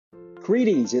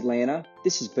Greetings, Atlanta.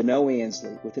 This is Beno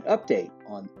Ansley with an update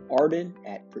on Ardyn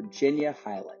at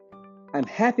Virginia-Highland. I'm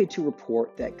happy to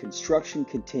report that construction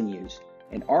continues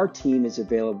and our team is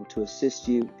available to assist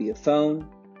you via phone,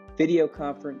 video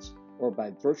conference, or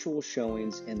by virtual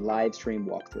showings and live stream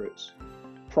walkthroughs.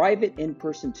 Private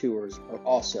in-person tours are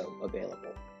also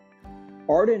available.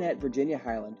 Ardyn at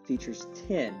Virginia-Highland features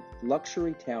 10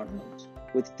 luxury townhomes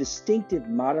with distinctive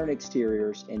modern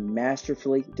exteriors and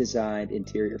masterfully designed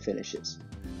interior finishes.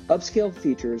 Upscale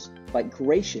features like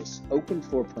gracious open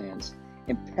floor plans,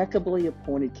 impeccably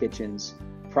appointed kitchens,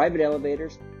 private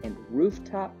elevators, and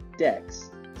rooftop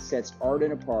decks sets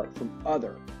Ardyn apart from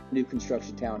other new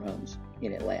construction townhomes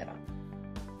in Atlanta.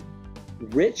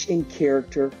 Rich in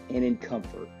character and in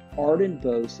comfort, Ardyn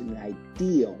boasts an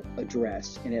ideal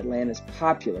address in Atlanta's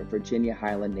popular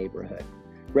Virginia-Highland neighborhood.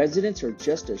 Residents are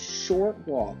just a short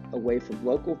walk away from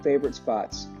local favorite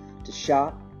spots to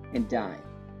shop and dine,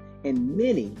 and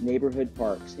many neighborhood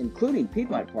parks, including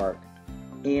Piedmont Park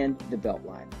and the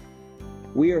Beltline.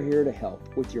 We are here to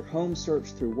help with your home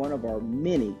search through one of our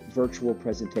many virtual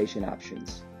presentation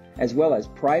options, as well as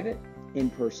private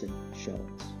in-person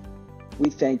showings. We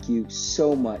thank you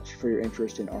so much for your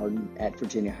interest in Ardyn at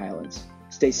Virginia-Highlands.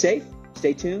 Stay safe,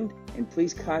 stay tuned, and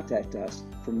please contact us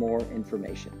for more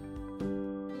information.